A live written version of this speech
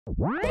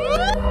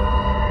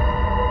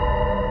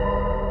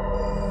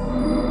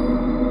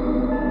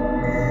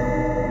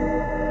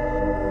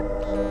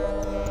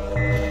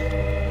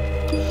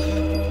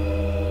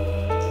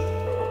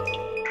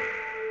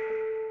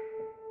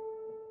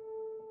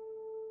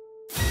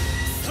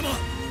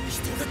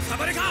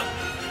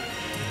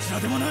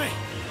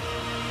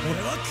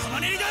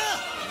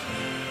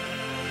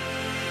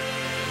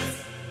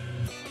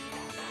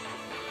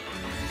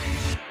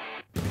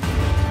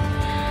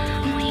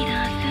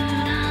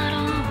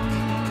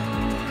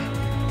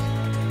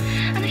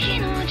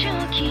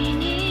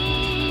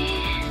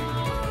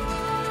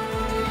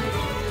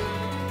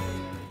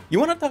You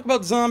want to talk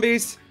about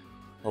zombies?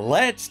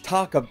 Let's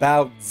talk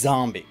about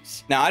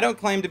zombies. Now, I don't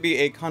claim to be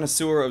a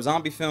connoisseur of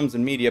zombie films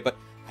and media, but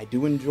I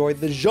do enjoy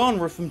the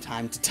genre from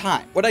time to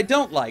time. What I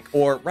don't like,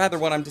 or rather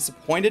what I'm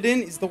disappointed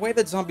in, is the way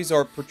that zombies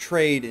are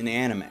portrayed in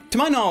anime. To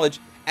my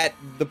knowledge, at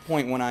the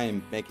point when I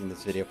am making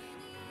this video,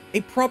 a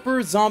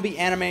proper zombie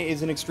anime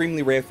is an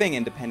extremely rare thing,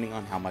 and depending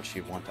on how much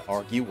you want to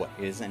argue what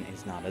is and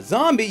is not a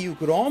zombie, you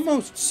could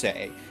almost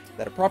say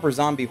that a proper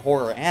zombie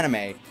horror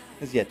anime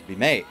is yet to be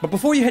made. But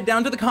before you head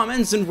down to the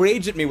comments and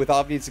rage at me with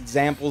obvious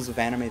examples of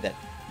anime that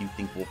you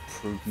think will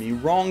prove me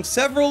wrong,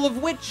 several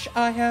of which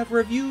I have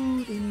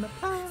reviewed in the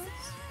past,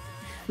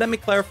 let me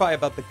clarify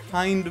about the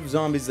kind of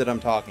zombies that I'm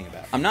talking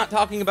about. I'm not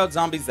talking about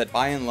zombies that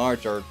by and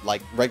large are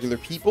like regular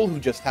people who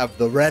just have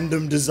the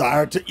random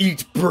desire to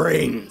eat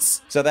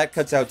brains. So that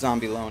cuts out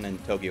Zombie Lone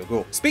and Tokyo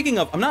Ghoul. Speaking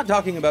of, I'm not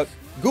talking about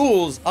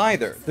ghouls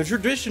either. The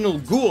traditional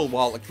ghoul,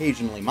 while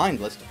occasionally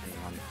mindless, depending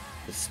on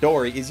the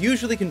story, is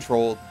usually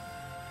controlled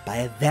by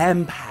a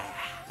vampire.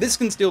 This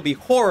can still be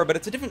horror, but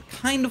it's a different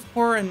kind of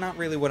horror and not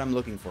really what I'm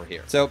looking for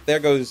here. So there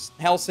goes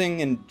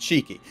Hellsing and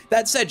Shiki.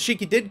 That said,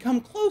 Shiki did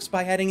come close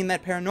by adding in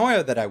that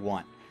paranoia that I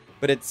want,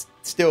 but it's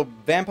still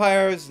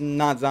vampires,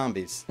 not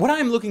zombies. What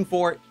I'm looking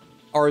for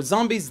are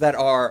zombies that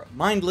are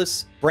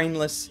mindless,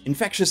 brainless,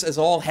 infectious as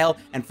all hell,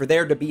 and for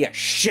there to be a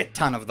shit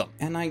ton of them.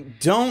 And I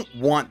don't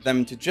want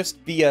them to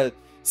just be a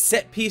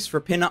set piece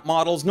for pinup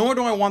models, nor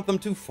do I want them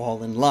to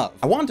fall in love.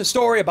 I want a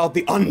story about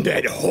the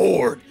undead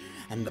horde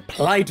and the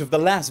plight of the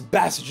last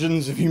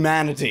bastions of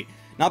humanity,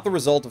 not the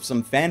result of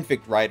some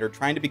fanfic writer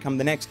trying to become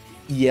the next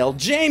E.L.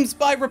 James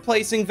by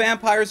replacing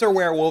vampires or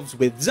werewolves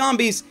with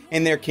zombies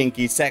in their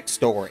kinky sex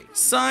story.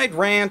 Side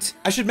rant.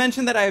 I should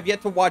mention that I have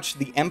yet to watch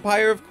The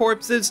Empire of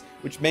Corpses,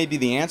 which may be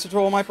the answer to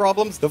all my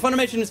problems, though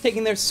Funimation is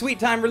taking their sweet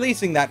time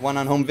releasing that one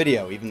on home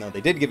video. Even though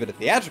they did give it a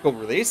theatrical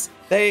release,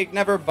 they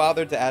never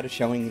bothered to add a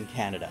showing in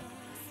Canada.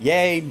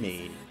 Yay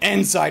me.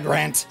 End side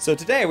rant. So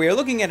today we are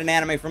looking at an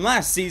anime from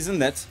last season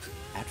that,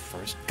 at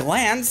first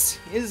glance,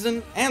 is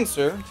an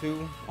answer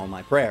to all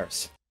my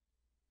prayers.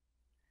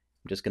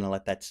 I'm just gonna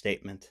let that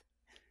statement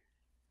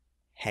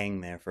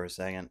hang there for a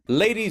second.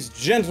 Ladies,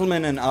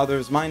 gentlemen, and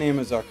others, my name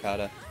is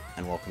Arcada,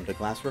 and welcome to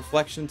Glass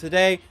Reflection.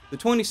 Today, the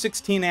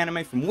 2016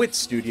 anime from Wit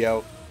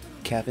Studio,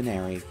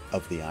 Kabaneri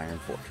of the Iron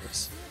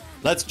Fortress.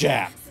 Let's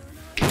jam!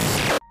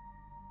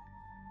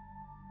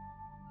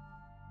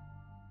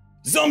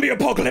 Zombie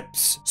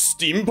apocalypse!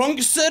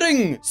 Steampunk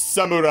setting!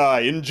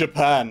 Samurai in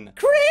Japan!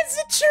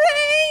 Crazy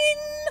train!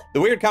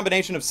 The weird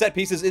combination of set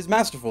pieces is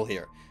masterful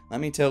here, let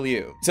me tell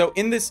you. So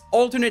in this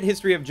alternate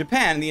history of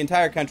Japan, the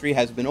entire country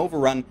has been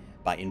overrun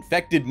by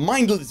infected,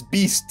 mindless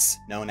beasts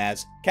known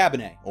as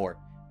Kabaneri, or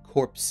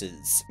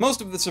corpses. Most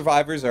of the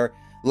survivors are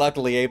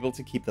luckily able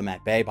to keep them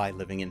at bay by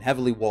living in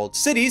heavily walled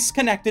cities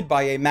connected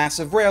by a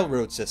massive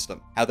railroad system.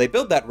 How they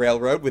build that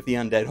railroad with the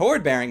undead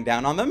horde bearing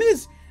down on them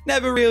is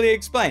never really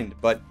explained,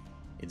 but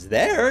it's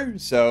there,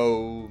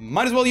 so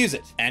might as well use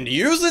it. And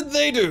use it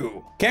they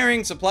do!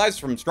 Carrying supplies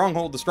from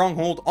stronghold to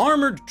stronghold,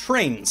 armored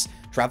trains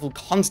travel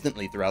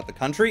constantly throughout the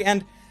country,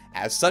 and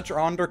as such are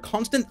under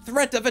constant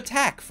threat of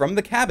attack from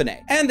the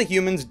Kabaneri. And the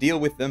humans deal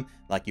with them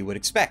like you would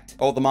expect.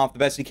 Hold them off the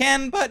best you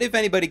can, but if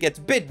anybody gets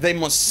bit, they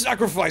must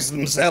sacrifice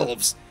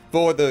themselves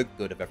for the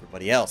good of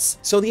everybody else.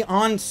 So the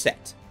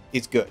onset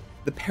is good.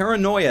 The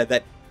paranoia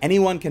that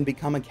anyone can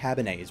become a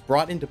Kabaneri is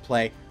brought into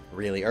play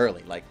really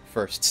early, like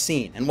first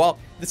scene. And while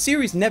the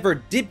series never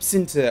dips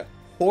into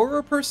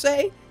horror per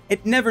se,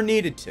 it never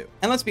needed to.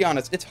 And let's be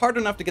honest, it's hard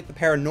enough to get the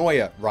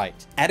paranoia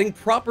right. Adding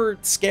proper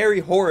scary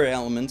horror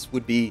elements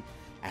would be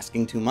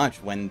asking too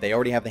much when they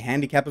already have the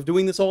handicap of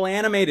doing this all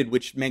animated,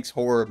 which makes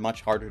horror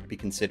much harder to be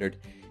considered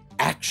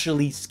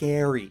actually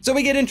scary. So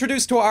we get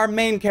introduced to our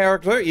main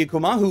character,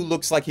 Ikuma, who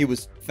looks like he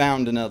was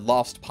found in a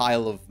lost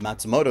pile of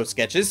Matsumoto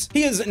sketches.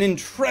 He is an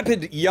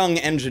intrepid young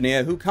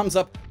engineer who comes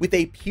up with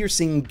a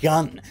piercing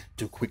gun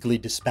to quickly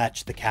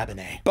dispatch the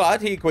Kabaneri.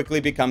 But he quickly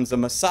becomes a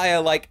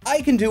messiah like,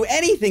 I can do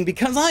anything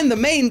because I'm the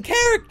main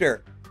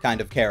character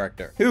kind of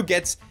character, who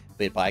gets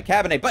bit by a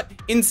Kabaneri. But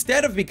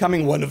instead of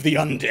becoming one of the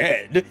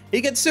undead,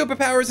 he gets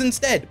superpowers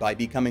instead by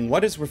becoming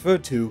what is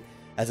referred to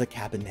as a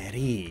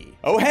Kabaneri.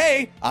 Oh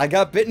hey, I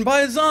got bitten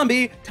by a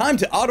zombie, time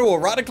to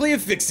autoerotically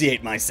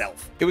asphyxiate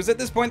myself. It was at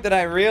this point that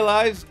I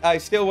realized I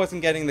still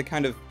wasn't getting the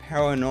kind of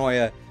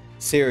paranoia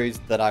series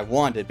that I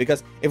wanted,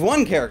 because if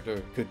one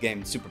character could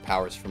gain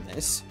superpowers from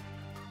this,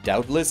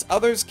 doubtless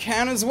others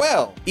can as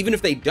well. Even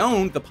if they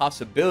don't, the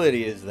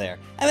possibility is there.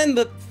 And then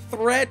the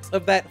threat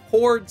of that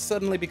horde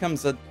suddenly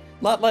becomes a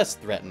lot less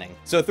threatening.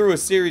 So through a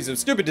series of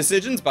stupid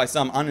decisions by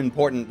some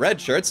unimportant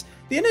red shirts,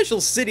 the initial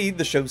city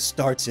the show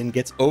starts in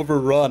gets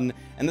overrun,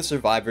 and the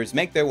survivors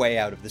make their way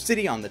out of the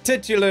city on the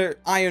titular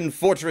Iron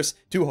Fortress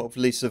to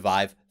hopefully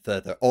survive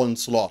further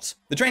onslaught.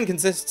 The train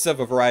consists of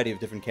a variety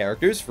of different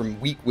characters, from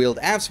weak-willed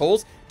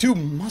assholes to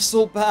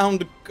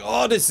muscle-bound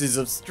goddesses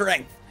of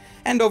strength.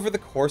 And over the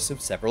course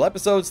of several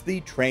episodes,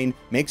 the train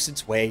makes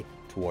its way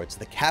towards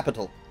the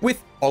capital,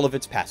 with all of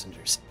its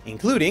passengers,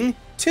 including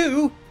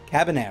 2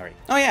 Kabaneri.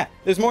 Oh yeah,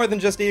 there's more than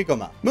just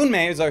Ikoma.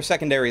 Moonmei is our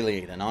secondary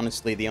lead, and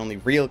honestly the only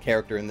real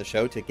character in the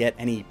show to get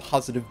any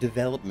positive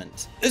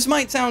development. This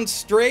might sound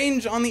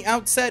strange on the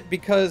outset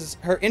because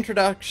her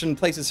introduction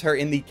places her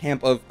in the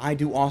camp of I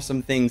do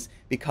awesome things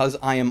because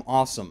I am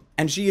awesome.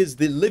 And she is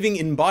the living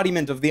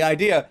embodiment of the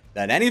idea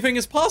that anything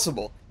is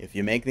possible if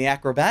you make the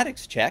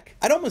acrobatics check.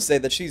 I'd almost say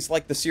that she's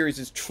like the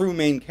series' true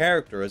main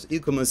character, as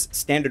Ikuma's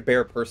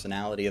standard-bearer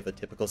personality of a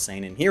typical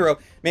seinen hero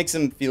makes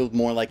him feel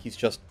more like he's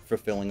just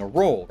fulfilling a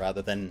role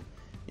rather than,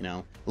 you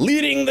know,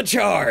 leading the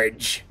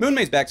charge.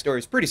 Moonmei's backstory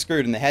is pretty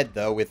screwed in the head,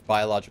 though, with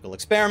biological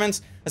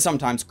experiments, a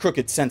sometimes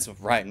crooked sense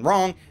of right and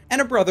wrong,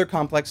 and a brother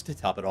complex to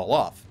top it all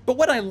off. But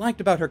what I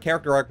liked about her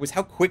character arc was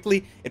how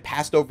quickly it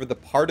passed over the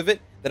part of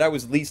it that I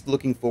was least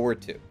looking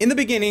forward to. In the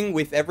beginning,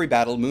 with every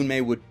battle,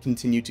 Moonmei would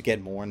continue to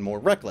get more and more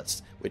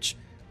reckless, which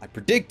I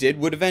predicted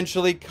would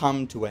eventually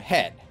come to a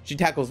head. She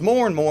tackles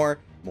more and more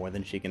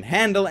than she can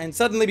handle, and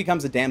suddenly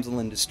becomes a damsel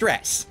in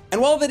distress. And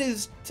while that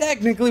is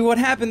technically what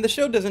happened, the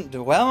show doesn't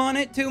dwell on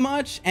it too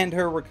much, and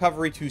her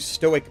recovery to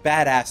stoic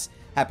badass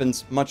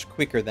happens much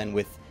quicker than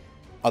with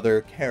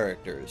other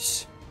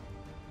characters.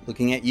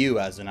 Looking at you,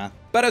 Asuna.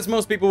 But as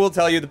most people will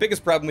tell you, the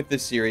biggest problem with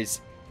this series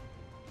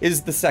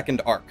is the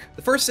second arc.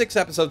 The first 6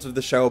 episodes of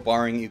the show,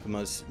 barring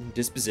Ikuma's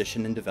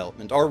disposition and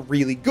development, are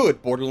really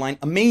good, borderline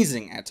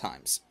amazing at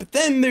times. But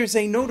then there's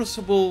a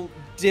noticeable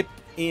dip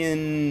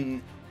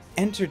in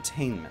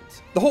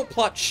entertainment. The whole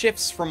plot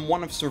shifts from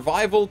one of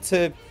survival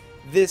to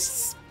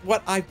this,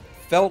 what I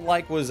felt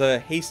like was a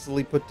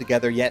hastily put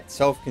together yet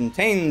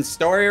self-contained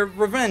story of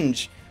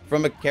revenge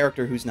from a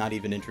character who's not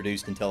even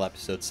introduced until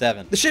episode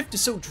 7. The shift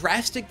is so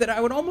drastic that I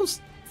would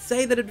almost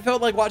say that it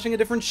felt like watching a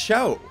different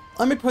show.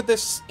 Let me put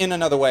this in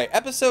another way.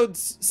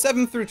 Episodes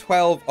 7 through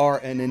 12 are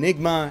an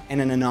enigma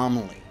and an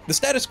anomaly. The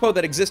status quo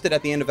that existed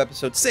at the end of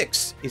episode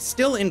 6 is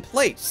still in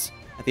place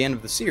at the end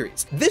of the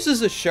series. This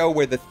is a show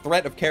where the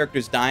threat of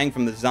characters dying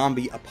from the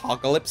zombie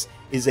apocalypse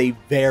is a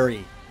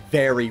very,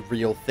 very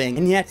real thing.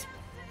 And yet,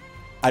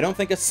 I don't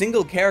think a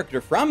single character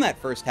from that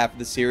first half of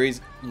the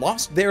series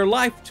lost their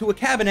life to a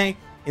cabinet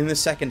in the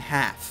second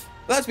half.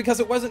 But that's because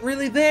it wasn't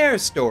really their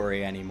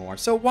story anymore,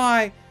 so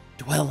why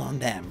dwell on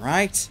them,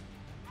 right?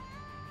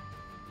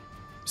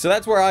 So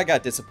that's where I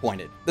got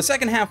disappointed. The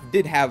second half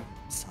did have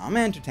some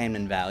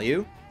entertainment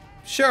value,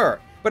 sure,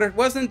 but it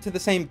wasn't to the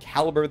same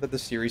caliber that the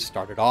series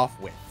started off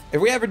with.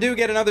 If we ever do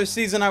get another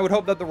season, I would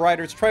hope that the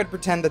writers try to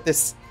pretend that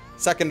this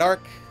second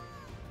arc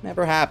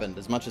never happened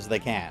as much as they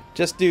can.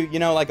 Just do, you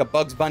know, like a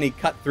Bugs Bunny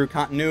cut through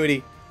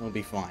continuity, it'll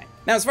be fine.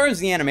 Now, as far as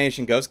the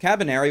animation goes,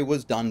 Kabaneri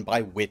was done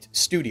by Wit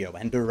Studio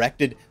and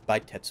directed by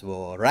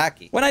Tetsuo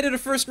Araki. When I did a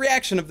first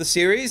reaction of the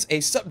series,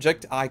 a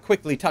subject I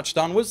quickly touched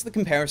on was the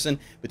comparison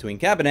between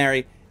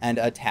Kabaneri and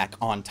Attack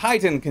on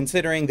Titan,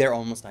 considering their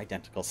almost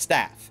identical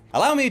staff.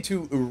 Allow me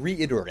to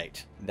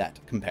reiterate that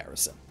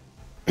comparison.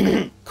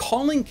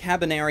 Calling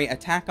Kabaneri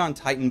Attack on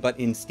Titan but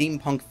in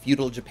steampunk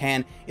feudal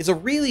Japan is a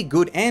really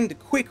good and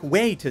quick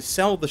way to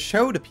sell the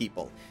show to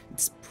people.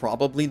 It's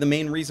probably the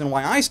main reason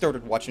why I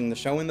started watching the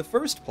show in the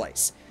first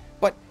place.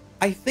 But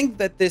I think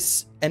that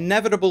this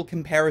inevitable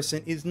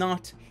comparison is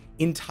not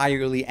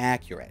entirely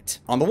accurate.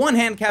 On the one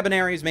hand,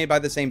 Kabaneri is made by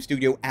the same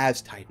studio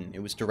as Titan. It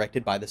was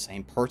directed by the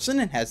same person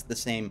and has the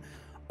same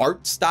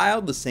art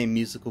style, the same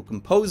musical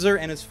composer,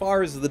 and as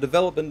far as the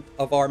development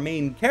of our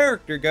main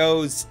character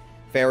goes,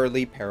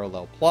 fairly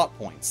parallel plot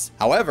points.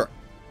 However,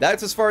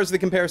 that's as far as the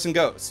comparison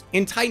goes.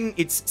 In Titan,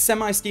 it's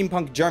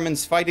semi-steampunk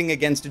Germans fighting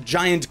against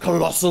giant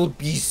colossal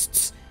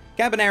beasts.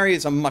 Kabaneri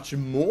is a much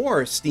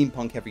more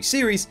steampunk-heavy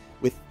series,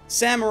 with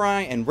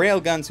samurai and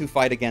railguns who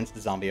fight against the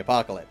zombie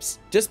apocalypse.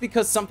 Just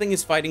because something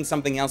is fighting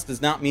something else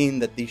does not mean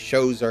that these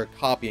shows are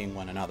copying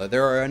one another.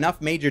 There are enough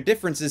major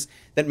differences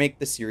that make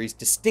the series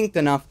distinct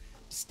enough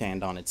to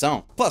stand on its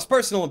own. Plus,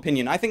 personal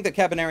opinion, I think that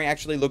Kabaneri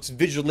actually looks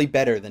visually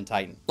better than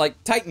Titan.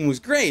 Like, Titan was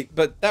great,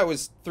 but that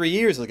was 3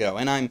 years ago,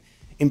 and I'm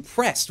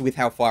impressed with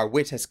how far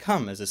Wit has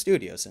come as a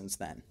studio since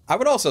then. I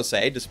would also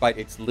say, despite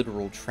its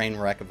literal train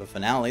wreck of a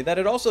finale, that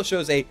it also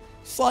shows a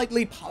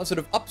slightly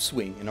positive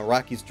upswing in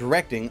Araki's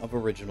directing of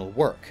original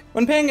work.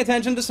 When paying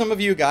attention to some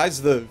of you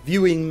guys, the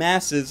viewing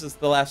masses, as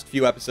the last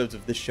few episodes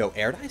of this show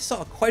aired, I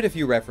saw quite a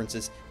few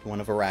references to one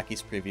of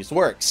Araki's previous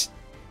works,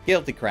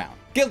 Guilty Crown.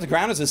 Guilty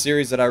Crown is a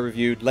series that I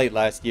reviewed late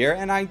last year,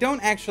 and I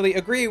don't actually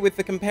agree with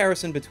the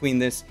comparison between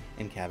this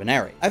and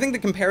Kabaneri. I think the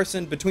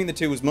comparison between the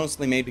two was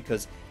mostly made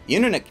because the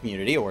internet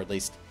community, or at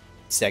least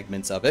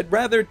segments of it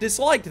rather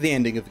disliked the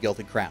ending of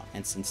Guilty Crown.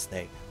 And since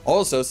they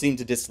also seem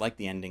to dislike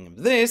the ending of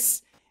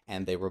this,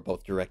 and they were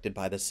both directed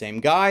by the same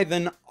guy,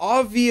 then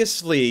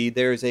obviously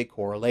there's a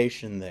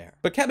correlation there.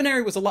 But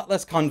Kabaneri was a lot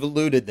less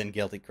convoluted than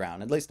Guilty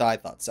Crown, at least I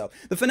thought so.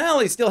 The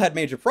finale still had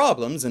major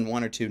problems and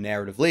one or two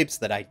narrative leaps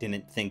that I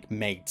didn't think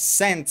made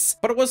sense,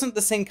 but it wasn't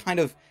the same kind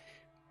of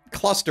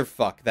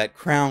clusterfuck that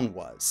Crown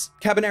was.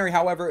 Kabaneri,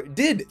 however,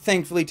 did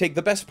thankfully take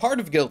the best part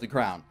of Guilty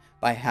Crown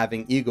by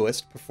having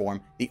Egoist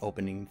perform the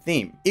opening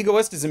theme.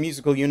 Egoist is a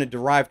musical unit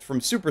derived from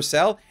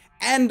Supercell,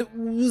 and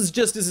was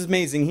just as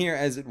amazing here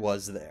as it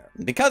was there.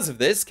 Because of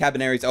this,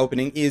 Kabaneri's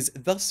opening is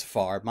thus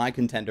far my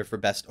contender for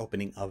best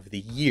opening of the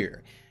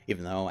year,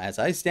 even though as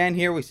I stand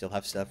here we still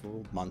have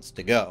several months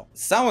to go.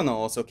 Sawano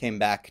also came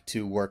back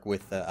to work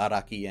with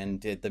Araki and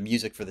did the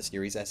music for the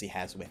series, as he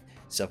has with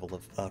several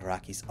of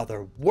Araki's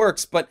other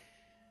works, but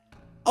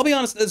I'll be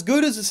honest, as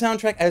good as a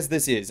soundtrack as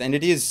this is, and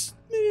it is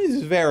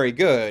very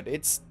good,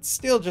 it's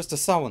still just a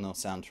Sawano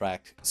soundtrack,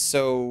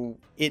 so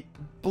it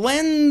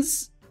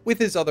blends with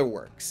his other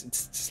works.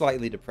 It's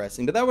slightly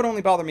depressing, but that would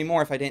only bother me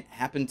more if I didn't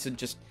happen to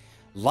just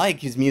like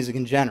his music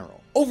in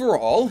general.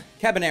 Overall,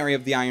 Kabaneri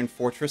of the Iron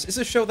Fortress is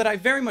a show that I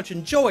very much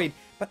enjoyed,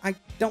 but I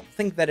don't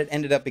think that it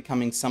ended up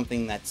becoming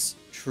something that's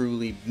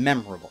truly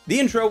memorable.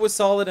 The intro was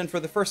solid, and for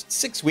the first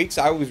 6 weeks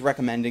I was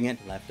recommending it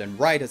left and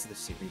right as the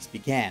series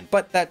began,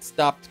 but that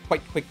stopped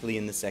quite quickly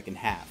in the second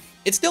half.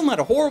 It's still not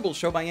a horrible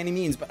show by any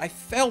means, but I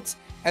felt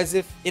as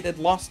if it had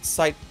lost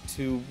sight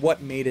to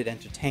what made it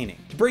entertaining.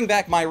 To bring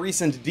back my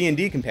recent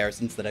D&D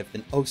comparisons that I've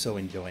been oh so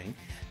enjoying,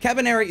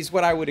 Kabaneri is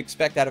what I would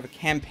expect out of a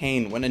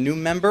campaign when a new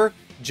member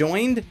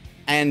joined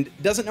and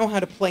doesn't know how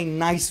to play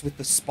nice with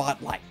the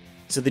spotlight,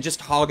 so they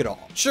just hog it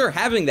all. Sure,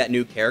 having that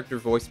new character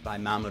voiced by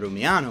Mamoru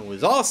Miyano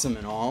was awesome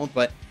and all,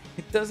 but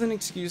it doesn't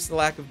excuse the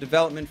lack of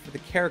development for the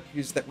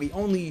characters that we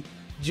only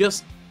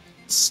just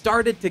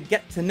started to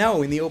get to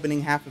know in the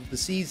opening half of the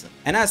season.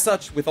 And as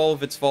such, with all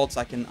of its faults,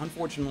 I can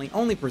unfortunately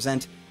only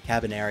present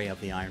Kabaneri of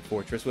the Iron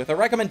Fortress with a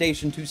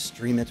recommendation to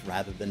stream it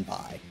rather than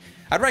buy.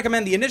 I'd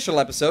recommend the initial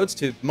episodes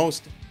to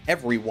most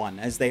everyone,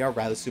 as they are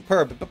rather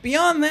superb, but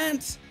beyond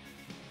that,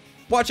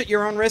 watch at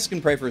your own risk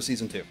and pray for a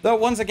season 2. Though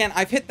once again,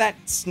 I've hit that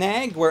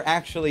snag where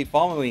actually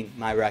following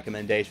my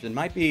recommendation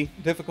might be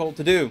difficult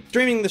to do.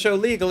 Streaming the show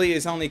legally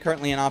is only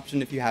currently an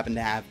option if you happen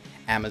to have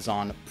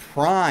Amazon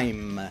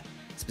Prime.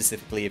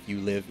 Specifically if you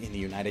live in the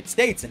United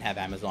States and have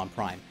Amazon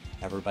Prime.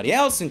 Everybody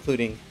else,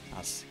 including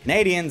us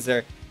Canadians,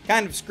 are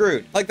kind of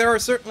screwed. Like, there are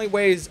certainly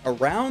ways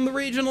around the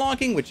region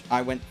locking, which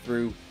I went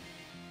through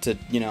to,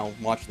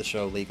 watch the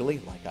show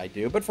legally, like I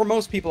do, but for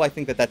most people I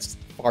think that that's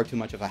far too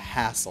much of a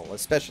hassle,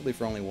 especially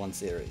for only one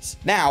series.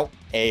 Now,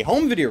 a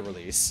home video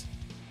release,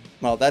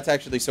 well, that's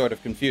actually sort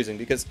of confusing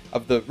because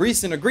of the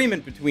recent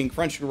agreement between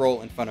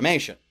Crunchyroll and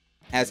Funimation,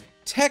 as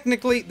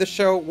technically the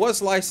show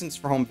was licensed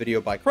for home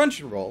video by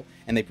Crunchyroll,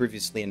 and they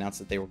previously announced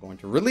that they were going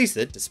to release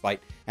it,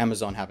 despite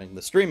Amazon having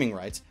the streaming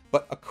rights,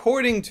 but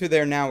according to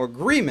their now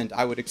agreement,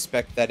 I would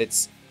expect that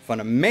it's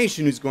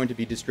Funimation who's going to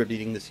be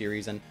distributing the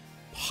series and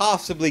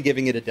possibly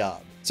giving it a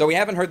dub. So we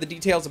haven't heard the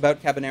details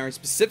about Kabaneri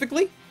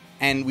specifically,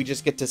 and we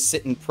just get to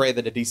sit and pray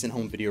that a decent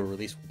home video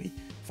release will be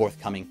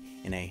forthcoming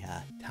in a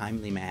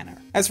timely manner.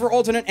 As for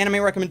alternate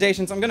anime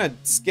recommendations, I'm gonna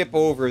skip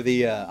over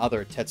the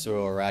other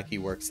Tetsuo Araki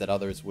works that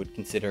others would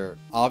consider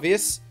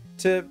obvious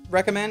to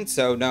recommend,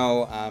 so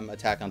no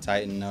Attack on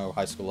Titan, no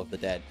High School of the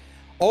Dead.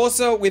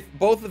 Also, with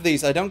both of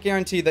these, I don't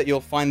guarantee that you'll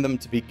find them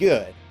to be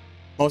good,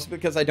 mostly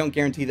because I don't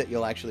guarantee that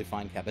you'll actually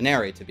find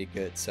Kabaneri to be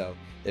good, so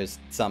there's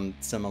some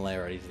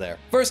similarities there.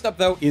 First up,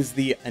 though, is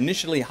the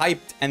initially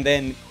hyped and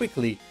then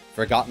quickly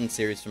forgotten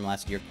series from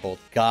last year called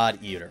God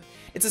Eater.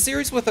 It's a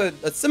series with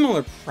a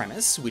similar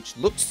premise, which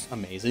looks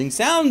amazing,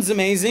 sounds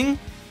amazing,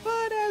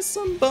 but has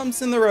some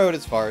bumps in the road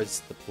as far as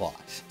the plot.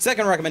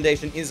 Second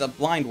recommendation is a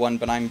blind one,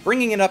 but I'm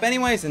bringing it up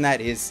anyways, and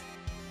that is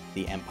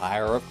The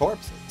Empire of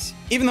Corpses.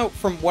 Even though,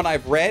 from what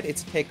I've read,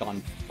 it's a take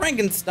on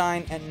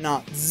Frankenstein and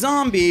not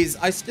zombies,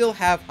 I still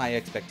have high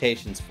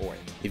expectations for it,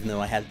 even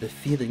though I had the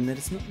feeling that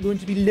it's not going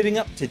to be living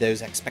up to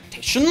those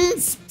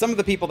expectations. Some of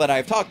the people that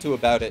I've talked to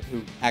about it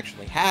who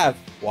actually have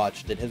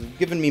watched it have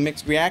given me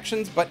mixed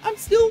reactions, but I'm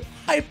still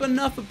hype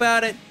enough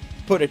about it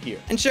to put it here.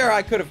 And sure,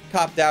 I could have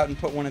copped out and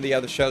put one of the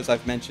other shows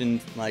I've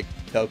mentioned, like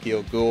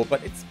Tokyo Ghoul,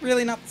 but it's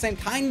really not the same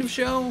kind of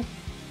show,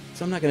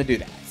 so I'm not going to do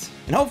that.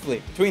 And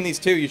hopefully, between these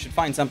two, you should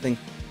find something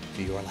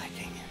to your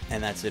liking.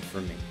 And that's it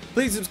from me.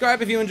 Please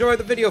subscribe if you enjoyed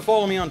the video,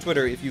 follow me on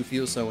Twitter if you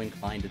feel so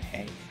inclined, and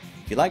hey,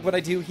 if you like what I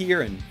do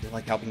here and feel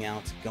like helping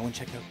out, go and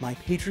check out my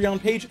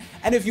Patreon page,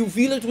 and if you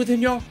feel it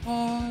within your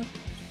heart,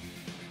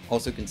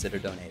 also consider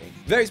donating.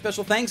 Very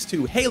special thanks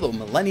to Halo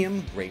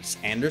Millennium, Grace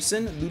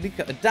Anderson,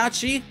 Lulika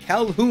Adachi,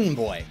 Calhoun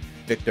Boy,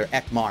 Victor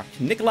Ekmark,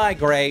 Nikolai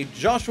Gray,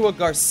 Joshua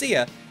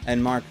Garcia,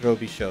 and Mark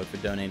Robichaud for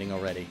donating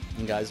already.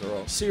 You guys are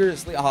all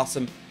seriously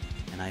awesome,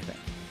 and I thank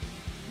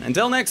you.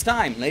 Until next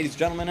time, ladies,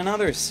 gentlemen, and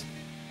others,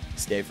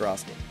 stay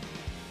frosty.